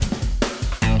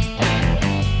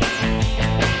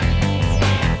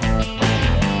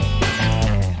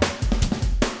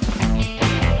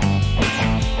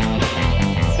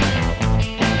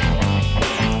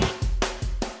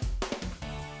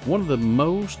One of the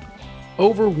most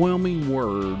overwhelming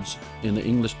words in the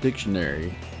English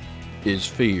dictionary is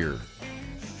fear.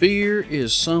 Fear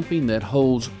is something that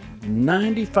holds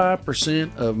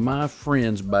 95% of my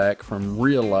friends back from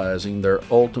realizing their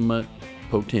ultimate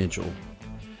potential.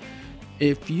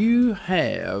 If you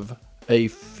have a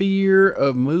fear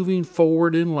of moving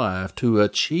forward in life to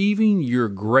achieving your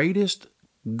greatest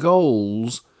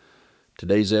goals,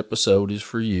 today's episode is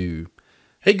for you.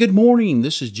 Hey, good morning.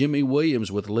 This is Jimmy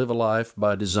Williams with Live a Life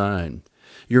by Design,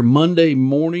 your Monday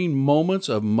morning moments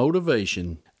of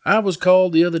motivation. I was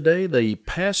called the other day the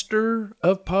pastor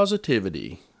of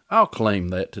positivity. I'll claim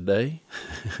that today.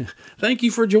 Thank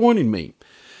you for joining me.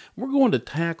 We're going to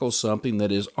tackle something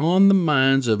that is on the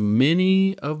minds of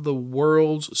many of the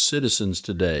world's citizens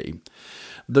today.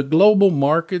 The global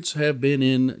markets have been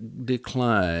in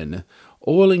decline.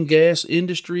 Oil and gas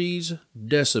industries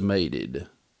decimated.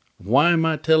 Why am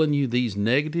I telling you these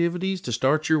negativities to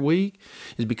start your week?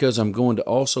 Is because I'm going to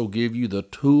also give you the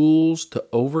tools to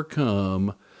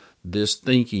overcome this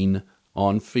thinking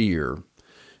on fear.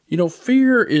 You know,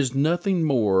 fear is nothing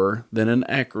more than an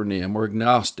acronym or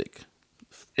agnostic.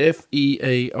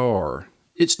 FEAR.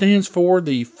 It stands for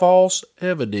the false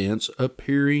evidence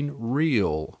appearing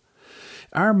real.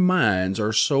 Our minds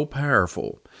are so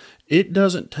powerful. It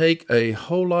doesn't take a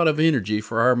whole lot of energy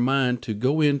for our mind to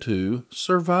go into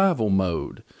survival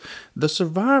mode. The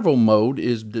survival mode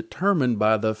is determined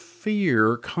by the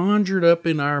fear conjured up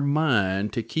in our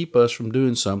mind to keep us from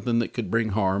doing something that could bring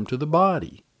harm to the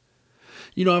body.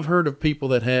 You know, I've heard of people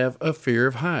that have a fear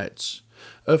of heights,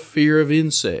 a fear of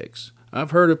insects.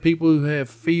 I've heard of people who have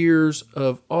fears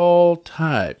of all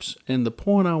types. And the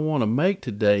point I want to make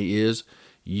today is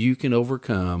you can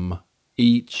overcome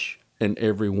each and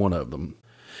every one of them.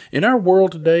 In our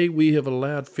world today, we have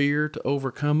allowed fear to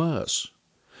overcome us.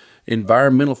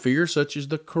 Environmental fear such as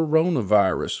the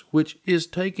coronavirus, which is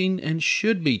taken and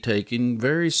should be taken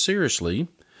very seriously,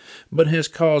 but has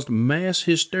caused mass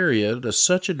hysteria to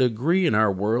such a degree in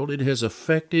our world it has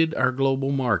affected our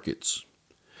global markets.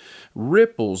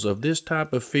 Ripples of this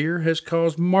type of fear has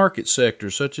caused market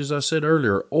sectors such as I said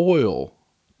earlier, oil,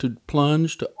 to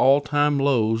plunge to all-time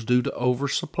lows due to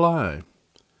oversupply.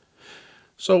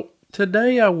 So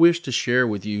today I wish to share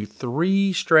with you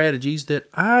 3 strategies that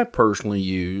I personally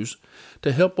use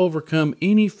to help overcome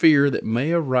any fear that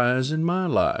may arise in my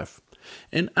life.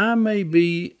 And I may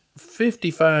be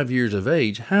 55 years of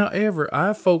age, however,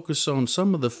 I focus on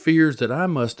some of the fears that I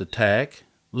must attack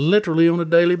literally on a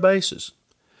daily basis.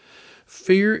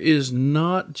 Fear is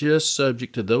not just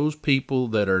subject to those people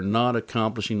that are not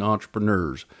accomplishing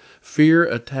entrepreneurs. Fear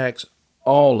attacks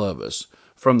all of us,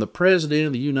 from the President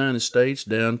of the United States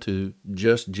down to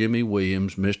just Jimmy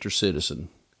Williams, Mr. Citizen.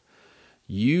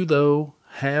 You, though,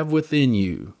 have within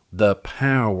you the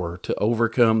power to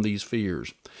overcome these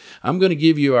fears. I'm going to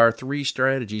give you our 3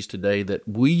 strategies today that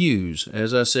we use,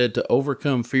 as I said, to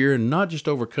overcome fear, and not just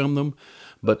overcome them,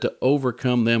 but to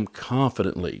overcome them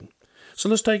confidently. So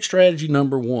let's take strategy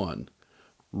number 1.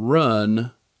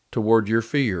 Run toward your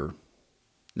fear.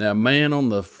 Now, man, on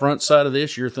the front side of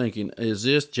this, you're thinking, is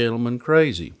this gentleman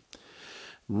crazy?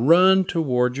 Run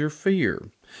toward your fear.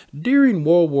 During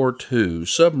World War II,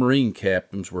 submarine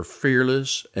captains were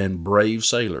fearless and brave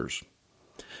sailors.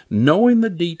 Knowing the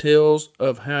details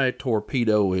of how a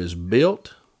torpedo is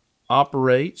built,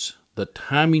 operates, the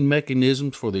timing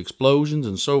mechanisms for the explosions,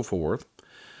 and so forth,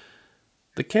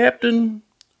 the captain,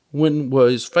 when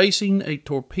was facing a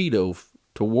torpedo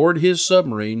toward his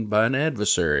submarine by an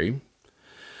adversary,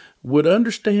 would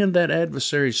understand that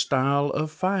adversary's style of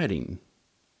fighting.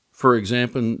 For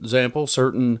example,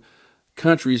 certain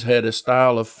countries had a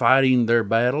style of fighting their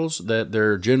battles that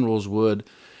their generals would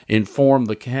inform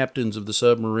the captains of the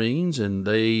submarines, and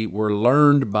they were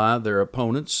learned by their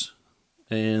opponents,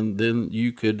 and then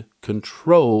you could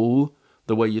control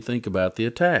the way you think about the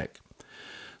attack.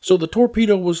 So the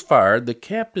torpedo was fired. The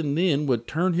captain then would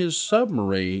turn his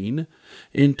submarine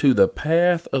into the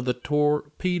path of the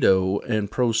torpedo and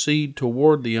proceed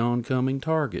toward the oncoming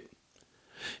target.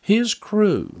 His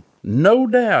crew, no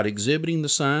doubt exhibiting the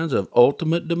signs of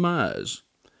ultimate demise,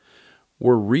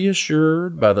 were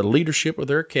reassured by the leadership of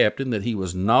their captain that he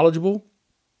was knowledgeable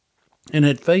and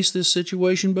had faced this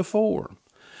situation before.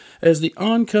 As the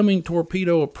oncoming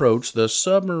torpedo approached, the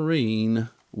submarine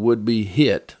would be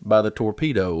hit by the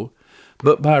torpedo,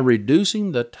 but by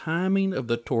reducing the timing of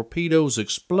the torpedo's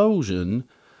explosion,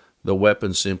 the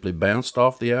weapon simply bounced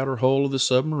off the outer hull of the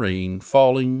submarine,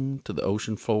 falling to the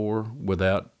ocean floor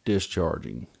without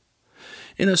discharging.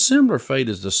 In a similar fate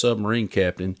as the submarine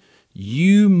captain,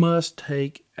 you must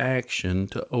take action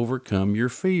to overcome your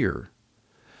fear.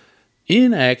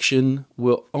 Inaction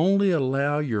will only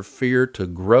allow your fear to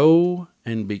grow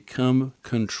and become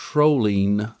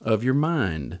controlling of your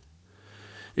mind.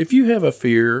 If you have a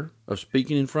fear of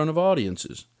speaking in front of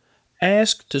audiences,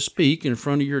 ask to speak in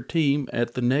front of your team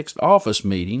at the next office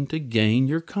meeting to gain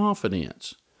your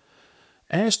confidence.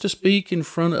 Ask to speak in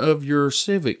front of your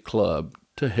civic club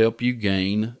to help you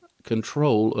gain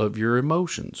control of your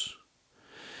emotions.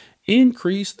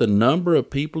 Increase the number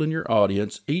of people in your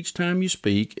audience each time you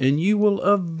speak, and you will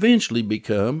eventually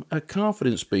become a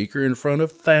confident speaker in front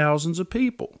of thousands of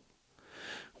people.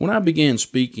 When I began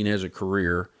speaking as a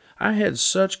career, I had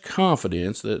such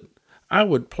confidence that I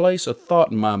would place a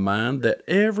thought in my mind that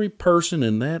every person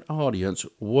in that audience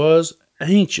was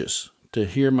anxious to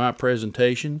hear my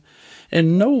presentation,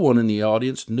 and no one in the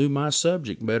audience knew my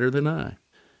subject better than I.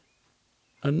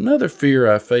 Another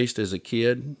fear I faced as a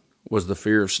kid was the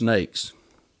fear of snakes.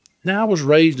 Now, I was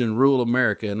raised in rural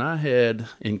America, and I had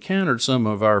encountered some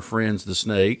of our friends, the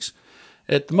snakes,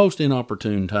 at the most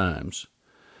inopportune times.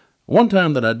 One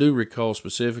time that I do recall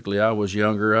specifically, I was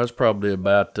younger. I was probably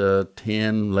about 10,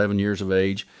 11 years of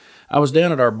age. I was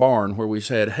down at our barn where we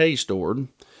had hay stored,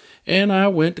 and I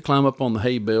went to climb up on the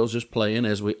hay bales just playing,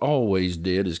 as we always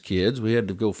did as kids. We had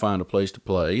to go find a place to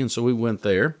play, and so we went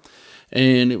there.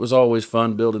 And it was always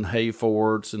fun building hay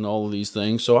forts and all of these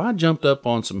things. So I jumped up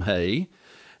on some hay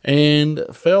and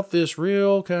felt this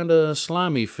real kind of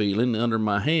slimy feeling under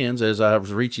my hands as I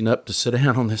was reaching up to sit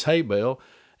down on this hay bale.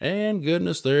 And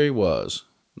goodness, there he was.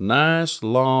 Nice,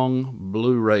 long,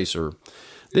 blue racer.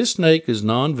 This snake is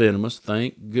non-venomous,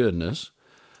 thank goodness.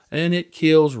 And it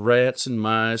kills rats and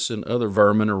mice and other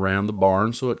vermin around the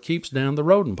barn, so it keeps down the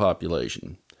rodent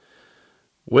population.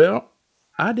 Well,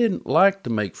 I didn't like to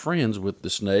make friends with the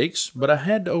snakes, but I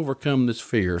had to overcome this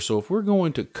fear. So if we're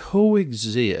going to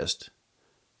coexist,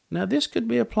 now this could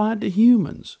be applied to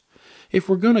humans. If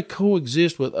we're going to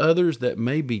coexist with others that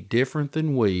may be different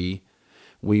than we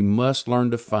must learn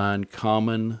to find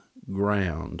common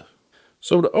ground.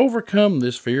 So to overcome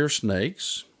this fear of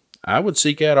snakes, I would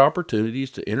seek out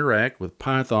opportunities to interact with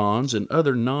pythons and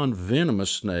other non-venomous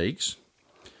snakes.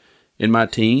 In my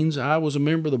teens, I was a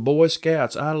member of the Boy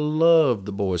Scouts. I loved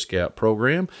the Boy Scout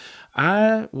program.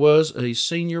 I was a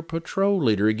senior patrol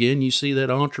leader. Again, you see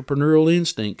that entrepreneurial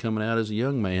instinct coming out as a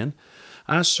young man.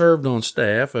 I served on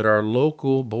staff at our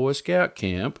local Boy Scout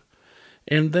camp,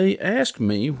 and they asked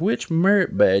me which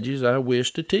merit badges I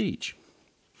wished to teach.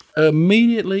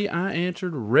 Immediately, I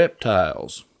answered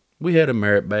reptiles. We had a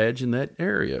merit badge in that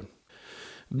area.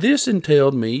 This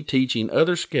entailed me teaching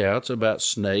other scouts about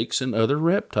snakes and other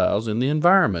reptiles in the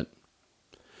environment.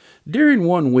 During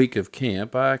 1 week of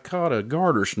camp, I caught a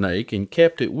garter snake and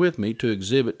kept it with me to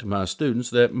exhibit to my students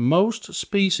that most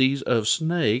species of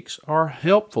snakes are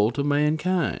helpful to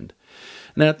mankind.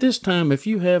 Now, at this time, if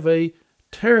you have a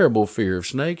terrible fear of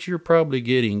snakes, you're probably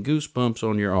getting goosebumps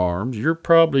on your arms. You're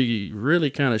probably really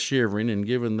kind of shivering and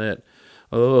giving that,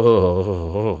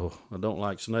 oh, I don't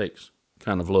like snakes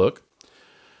kind of look.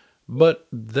 But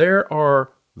there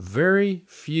are very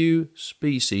few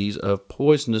species of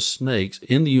poisonous snakes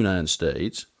in the United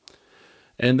States,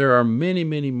 and there are many,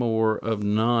 many more of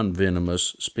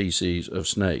non-venomous species of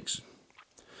snakes.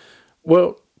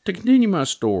 Well, to continue my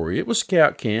story, it was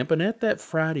scout camp, and at that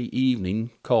Friday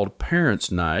evening called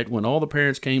Parents' Night, when all the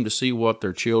parents came to see what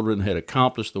their children had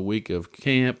accomplished the week of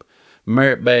camp,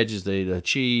 merit badges they'd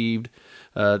achieved,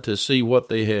 to see what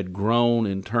they had grown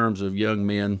in terms of young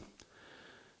men,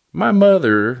 my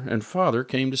mother and father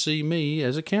came to see me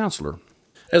as a counselor.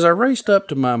 As I raced up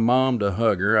to my mom to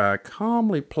hug her, I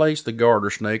calmly placed the garter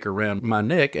snake around my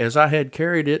neck as I had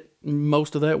carried it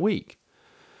most of that week.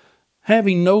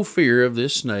 Having no fear of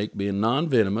this snake being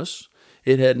non-venomous,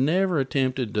 it had never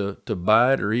attempted to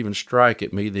bite or even strike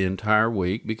at me the entire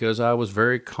week because I was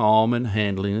very calm in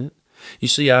handling it. You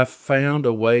see, I found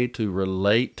a way to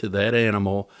relate to that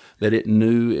animal that it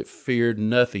knew it feared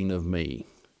nothing of me.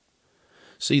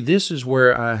 See, this is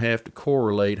where I have to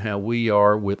correlate how we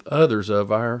are with others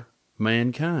of our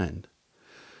mankind.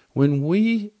 When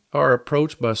we are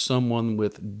approached by someone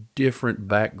with different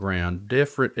background,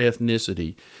 different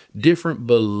ethnicity, different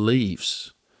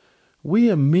beliefs, we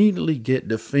immediately get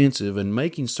defensive in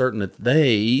making certain that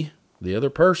they, the other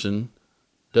person,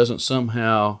 doesn't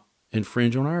somehow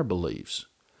infringe on our beliefs.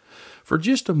 For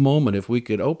just a moment, if we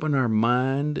could open our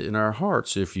mind and our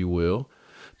hearts, if you will,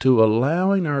 to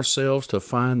allowing ourselves to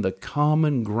find the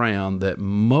common ground that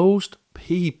most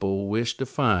people wish to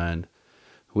find,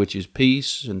 which is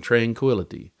peace and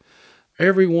tranquility.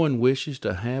 Everyone wishes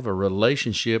to have a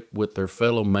relationship with their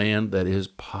fellow man that is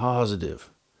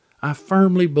positive. I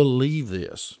firmly believe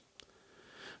this.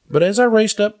 But as I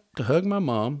raced up to hug my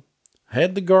mom,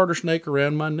 had the garter snake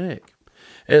around my neck.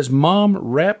 As Mom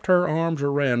wrapped her arms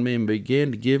around me and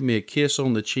began to give me a kiss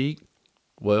on the cheek,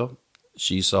 well,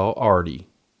 she saw Artie.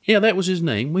 Yeah, that was his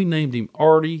name. We named him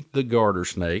Artie the garter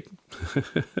snake.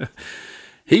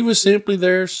 He was simply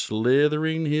there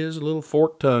slithering his little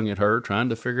forked tongue at her, trying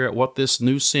to figure out what this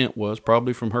new scent was,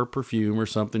 probably from her perfume or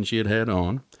something she had had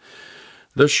on.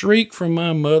 The shriek from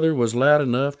my mother was loud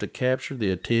enough to capture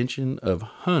the attention of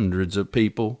hundreds of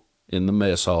people in the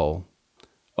mess hall.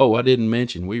 Oh, I didn't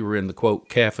mention we were in the, quote,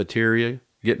 cafeteria,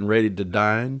 getting ready to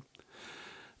dine.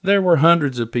 There were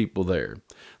hundreds of people there.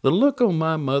 The look on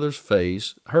my mother's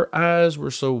face, her eyes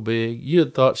were so big,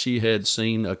 you'd thought she had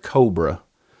seen a cobra,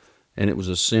 and it was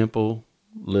a simple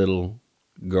little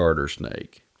garter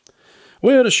snake.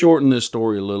 Well, to shorten this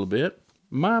story a little bit,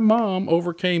 my mom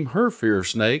overcame her fear of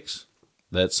snakes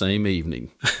that same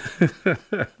evening.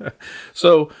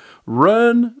 So,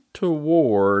 run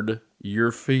toward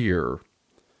your fear.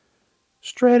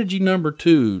 Strategy number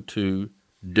 2 to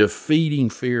defeating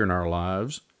fear in our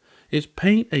lives is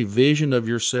paint a vision of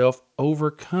yourself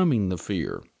overcoming the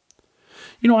fear.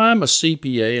 You know, I'm a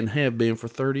CPA and have been for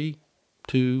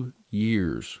 32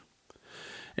 years,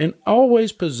 and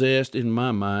always possessed in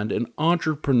my mind an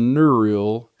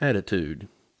entrepreneurial attitude.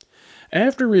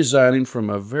 After resigning from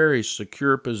a very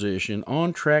secure position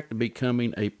on track to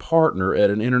becoming a partner at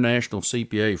an international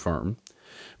CPA firm,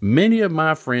 many of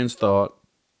my friends thought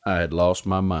I had lost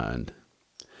my mind.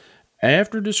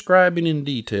 After describing in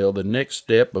detail the next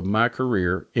step of my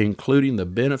career, including the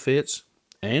benefits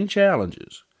and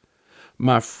challenges,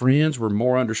 my friends were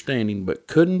more understanding but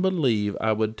couldn't believe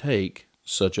I would take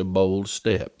such a bold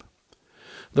step.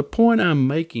 The point I'm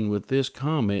making with this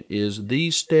comment is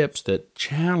these steps that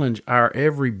challenge our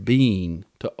every being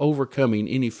to overcoming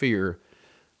any fear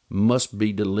must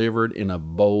be delivered in a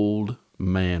bold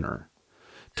manner.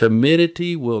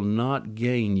 Timidity will not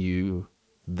gain you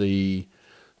the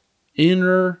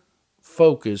inner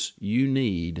focus you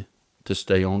need to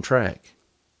stay on track.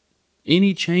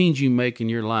 Any change you make in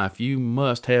your life, you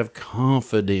must have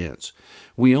confidence.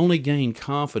 We only gain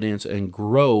confidence and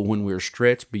grow when we're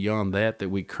stretched beyond that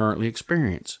we currently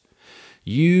experience.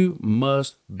 You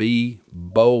must be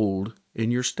bold in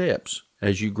your steps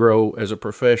as you grow as a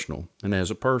professional and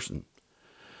as a person.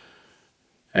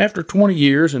 After 20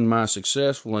 years in my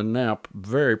successful and now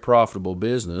very profitable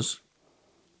business,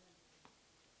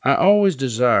 I always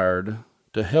desired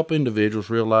to help individuals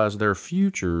realize their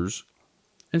futures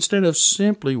instead of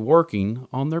simply working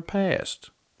on their past.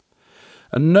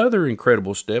 Another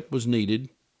incredible step was needed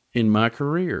in my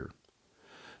career.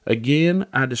 Again,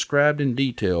 I described in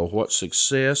detail what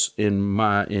success in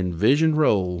my envisioned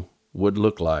role would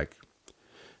look like.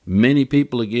 Many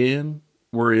people again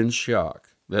were in shock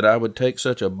that I would take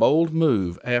such a bold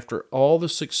move after all the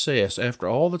success, after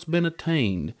all that's been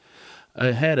attained.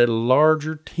 I had a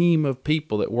larger team of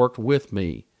people that worked with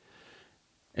me,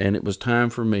 and it was time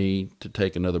for me to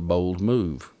take another bold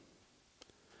move.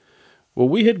 Well,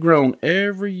 we had grown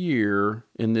every year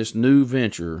in this new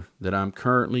venture that I'm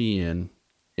currently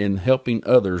in helping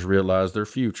others realize their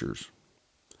futures.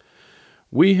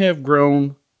 We have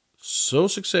grown so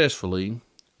successfully,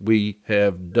 we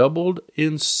have doubled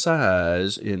in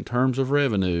size in terms of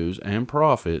revenues and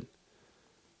profit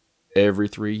every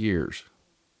 3 years.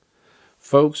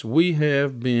 Folks, we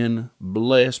have been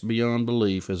blessed beyond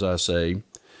belief, as I say,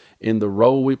 in the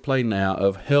role we play now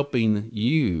of helping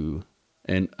you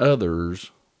and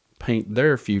others paint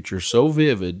their future so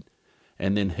vivid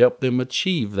and then help them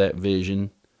achieve that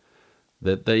vision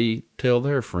that they tell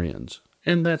their friends.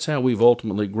 And that's how we've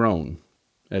ultimately grown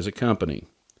as a company.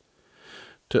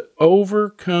 To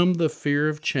overcome the fear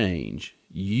of change,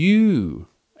 you,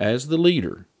 as the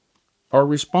leader, are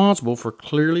responsible for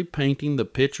clearly painting the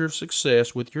picture of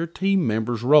success with your team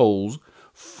members' roles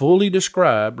fully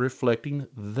described, reflecting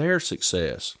their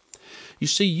success. You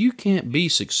see, you can't be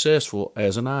successful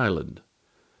as an island.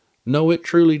 No, it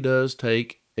truly does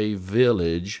take a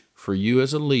village for you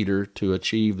as a leader to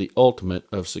achieve the ultimate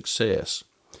of success.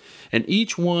 And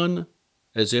each one,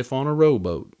 as if on a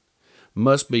rowboat,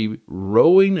 must be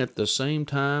rowing at the same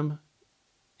time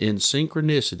in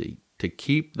synchronicity to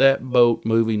keep that boat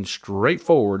moving straight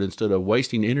forward instead of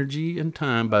wasting energy and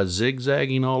time by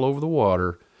zigzagging all over the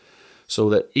water, so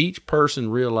that each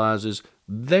person realizes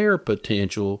their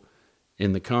potential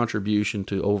in the contribution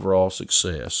to overall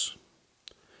success.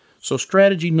 So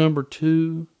strategy number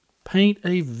 2, paint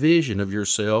a vision of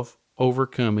yourself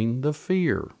overcoming the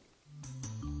fear.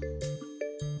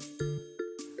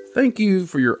 Thank you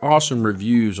for your awesome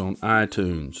reviews on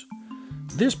iTunes.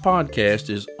 This podcast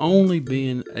is only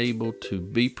being able to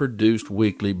be produced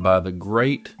weekly by the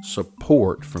great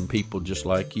support from people just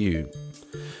like you.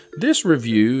 This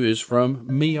review is from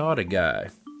Miata Guy.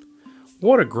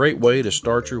 What a great way to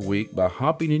start your week by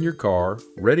hopping in your car,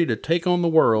 ready to take on the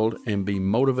world and be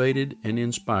motivated and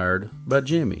inspired by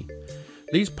Jimmy.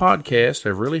 These podcasts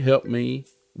have really helped me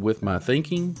with my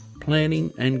thinking,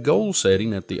 planning, and goal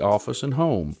setting at the office and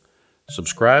home.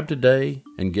 Subscribe today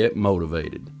and get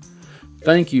motivated.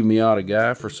 Thank you, Miata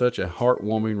Guy, for such a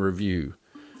heartwarming review.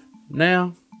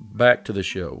 Now, back to the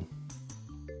show.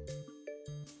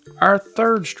 Our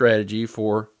third strategy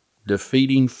for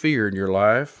defeating fear in your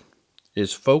life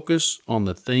is focus on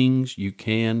the things you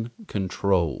can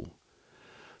control.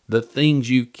 The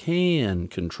things you can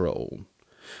control.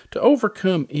 To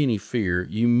overcome any fear,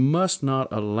 you must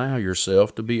not allow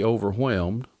yourself to be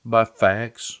overwhelmed by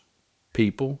facts,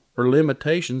 people, or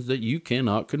limitations that you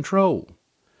cannot control.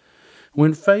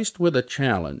 When faced with a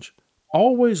challenge,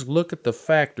 always look at the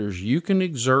factors you can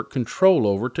exert control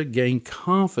over to gain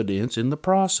confidence in the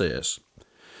process.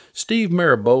 Steve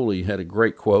Maraboli had a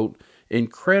great quote,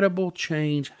 "Incredible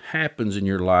change happens in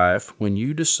your life when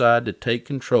you decide to take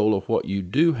control of what you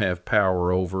do have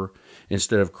power over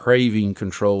instead of craving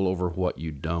control over what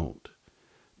you don't."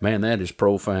 Man, that is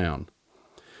profound.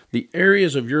 The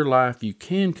areas of your life you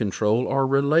can control are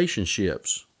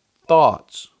relationships,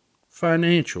 thoughts,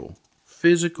 financial,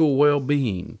 physical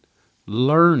well-being,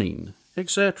 learning,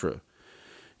 etc.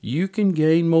 You can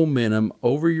gain momentum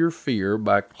over your fear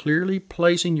by clearly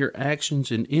placing your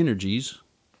actions and energies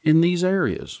in these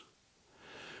areas.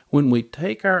 When we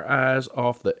take our eyes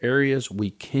off the areas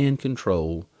we can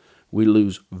control, we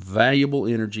lose valuable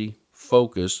energy,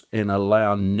 focus, and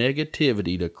allow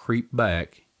negativity to creep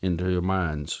back into our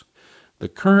minds. The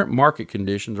current market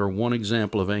conditions are one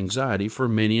example of anxiety for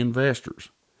many investors.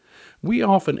 We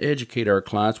often educate our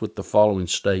clients with the following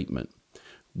statement: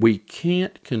 we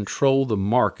can't control the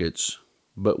markets,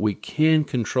 but we can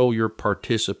control your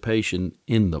participation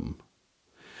in them.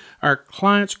 Our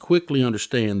clients quickly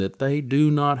understand that they do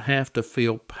not have to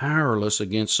feel powerless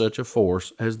against such a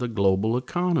force as the global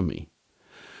economy.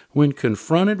 When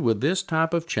confronted with this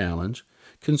type of challenge,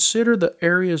 consider the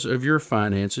areas of your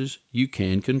finances you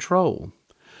can control.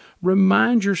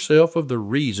 Remind yourself of the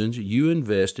reasons you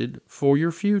invested for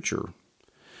your future.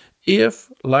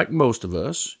 If, like most of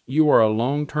us, you are a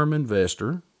long-term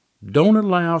investor, don't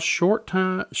allow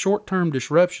short-term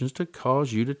disruptions to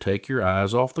cause you to take your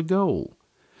eyes off the goal.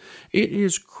 It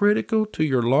is critical to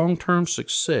your long-term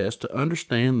success to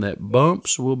understand that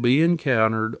bumps will be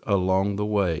encountered along the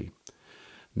way.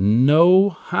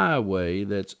 No highway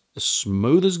that's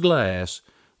smooth as glass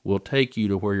will take you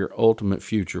to where your ultimate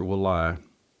future will lie.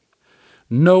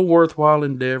 No worthwhile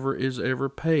endeavor is ever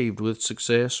paved with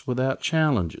success without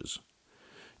challenges.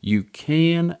 You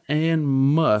can and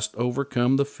must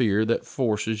overcome the fear that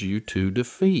forces you to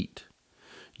defeat.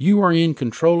 You are in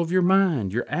control of your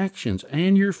mind, your actions,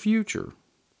 and your future.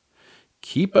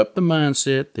 Keep up the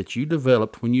mindset that you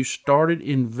developed when you started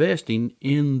investing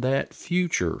in that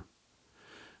future.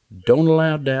 Don't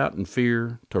allow doubt and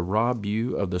fear to rob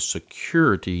you of the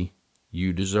security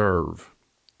you deserve.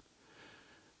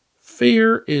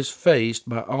 Fear is faced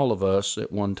by all of us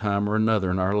at one time or another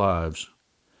in our lives.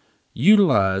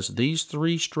 Utilize these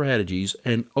three strategies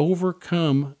and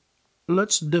overcome,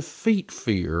 let's defeat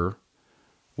fear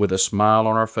with a smile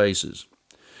on our faces.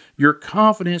 Your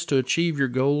confidence to achieve your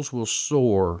goals will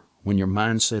soar when your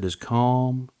mindset is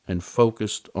calm and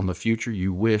focused on the future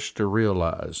you wish to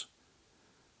realize.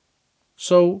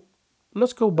 So,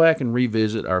 let's go back and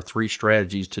revisit our three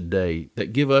strategies today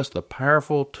that give us the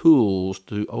powerful tools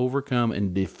to overcome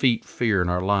and defeat fear in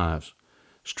our lives.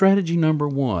 Strategy number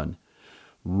 1,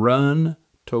 run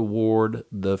toward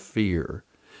the fear.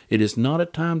 It is not a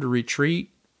time to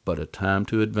retreat, but a time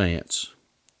to advance.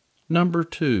 Number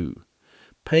 2,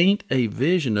 paint a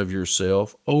vision of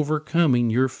yourself overcoming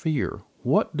your fear.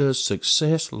 What does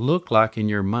success look like in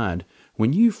your mind?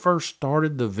 When you first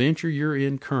started the venture you're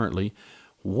in currently,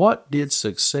 what did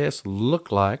success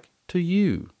look like to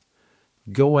you?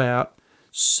 Go out,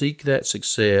 seek that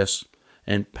success,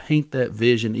 and paint that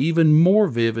vision even more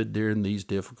vivid during these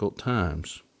difficult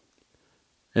times.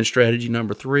 And strategy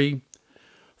number 3,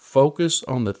 focus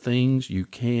on the things you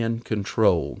can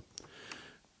control.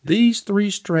 These three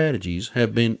strategies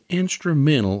have been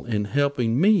instrumental in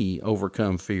helping me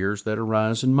overcome fears that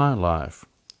arise in my life.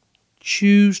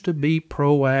 Choose to be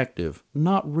proactive,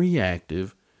 not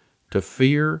reactive, to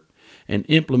fear, and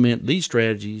implement these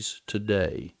strategies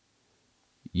today.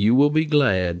 You will be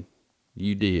glad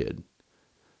you did.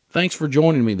 Thanks for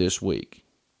joining me this week,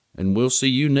 and we'll see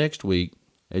you next week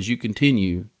as you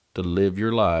continue to live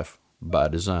your life by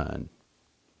design.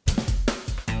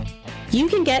 You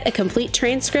can get a complete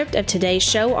transcript of today's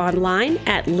show online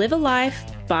at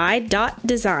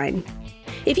livealifeby.design.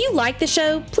 If you like the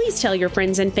show, please tell your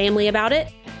friends and family about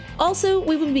it. Also,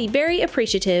 we would be very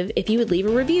appreciative if you would leave a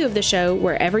review of the show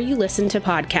wherever you listen to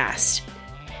podcasts.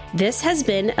 This has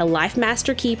been a Life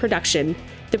Master Key production.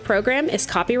 The program is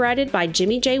copyrighted by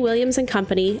Jimmy J. Williams &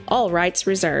 Company, all rights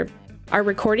reserved. Our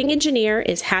recording engineer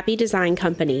is Happy Design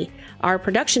Company. Our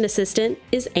production assistant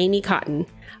is Amy Cotton.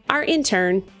 Our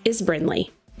intern is Brinley.